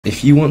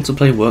If you want to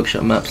play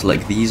workshop maps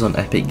like these on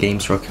Epic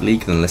Games Rocket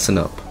League, then listen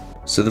up.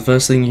 So the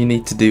first thing you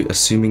need to do,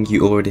 assuming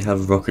you already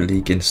have Rocket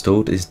League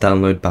installed, is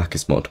download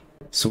bakkesmod.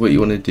 So what you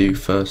want to do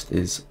first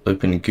is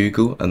open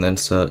Google and then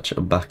search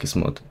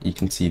bakkesmod. You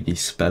can see the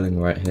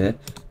spelling right here,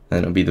 and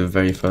it'll be the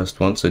very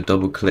first one, so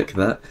double click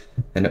that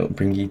and it'll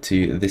bring you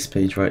to this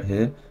page right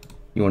here.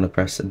 You want to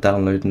press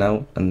download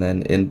now, and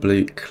then in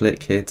blue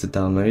click here to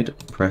download,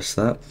 press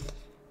that.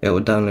 It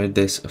will download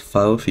this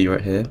file for you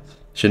right here.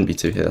 Shouldn't be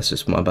two here, that's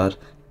just my bad.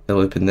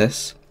 It'll open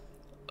this,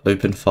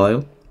 open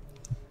file,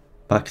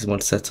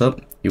 bakkesmod setup.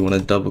 You want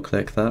to double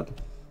click that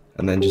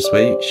and then just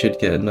wait. You should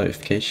get a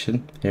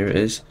notification. Here it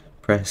is.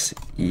 Press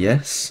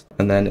yes,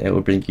 and then it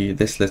will bring you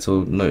this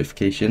little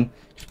notification.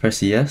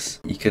 Press yes.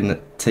 You can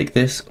take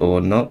this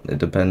or not, it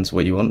depends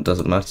what you want,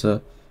 doesn't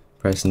matter.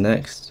 Press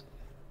next,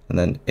 and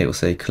then it will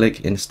say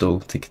click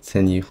install to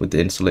continue with the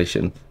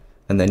installation,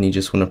 and then you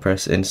just want to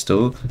press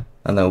install,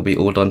 and that will be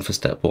all done for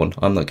step 1.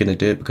 I'm not going to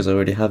do it because I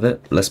already have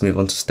it. Let's move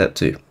on to step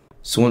 2.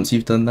 So once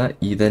you've done that,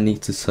 you then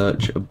need to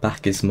search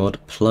bakkesmod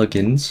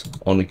plugins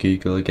on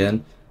Google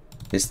again.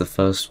 It's the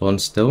first one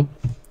still.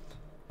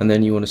 And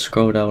then you want to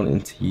scroll down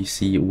until you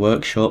see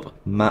workshop,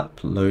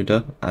 map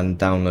loader and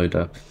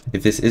downloader.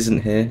 If this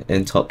isn't here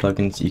in top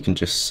plugins, you can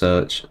just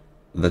search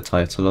the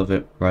title of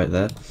it right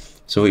there.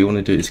 So what you want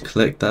to do is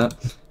click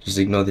that, just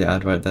ignore the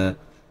ad right there,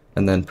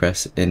 and then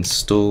press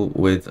install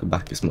with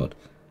bakkesmod.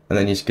 And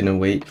then you're just going to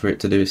wait for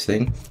it to do its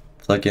thing.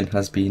 Plugin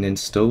has been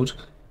installed.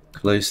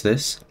 Close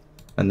this.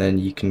 And then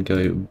you can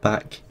go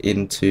back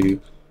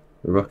into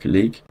Rocket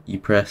League. You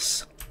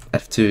press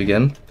F2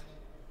 again,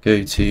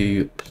 go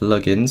to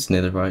plugins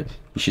near the right.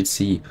 You should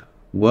see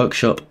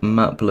workshop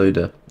map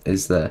loader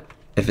is there.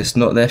 If it's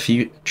not there for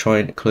you, try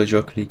and close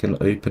Rocket League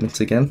and open it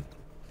again,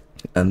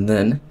 and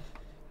then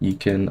you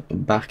can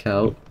back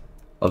out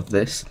of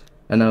this.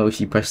 And now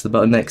if you press the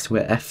button next to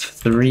it,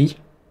 F3,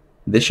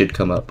 this should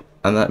come up,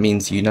 and that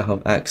means you now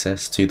have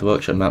access to the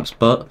workshop maps.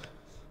 But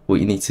what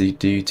you need to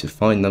do to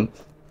find them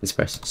is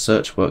press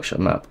search workshop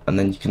map, and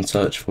then you can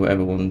search for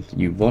whatever one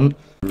you want.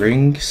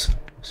 Rings,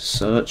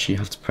 search, you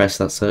have to press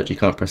that search, you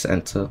can't press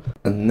enter.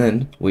 And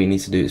then what you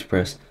need to do is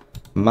press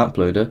map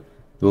loader.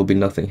 There will be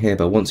nothing here,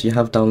 but once you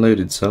have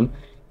downloaded some,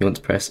 you want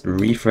to press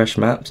refresh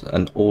maps,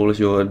 and all of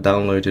your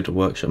downloaded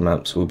workshop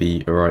maps will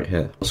be right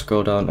here. I'll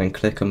scroll down and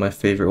click on my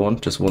favorite one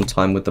just one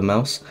time with the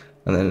mouse,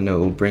 and then it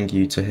will bring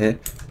you to here.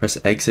 Press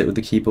exit with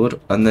the keyboard,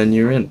 and then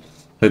you're in.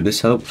 Hope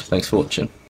this helped. Thanks for watching.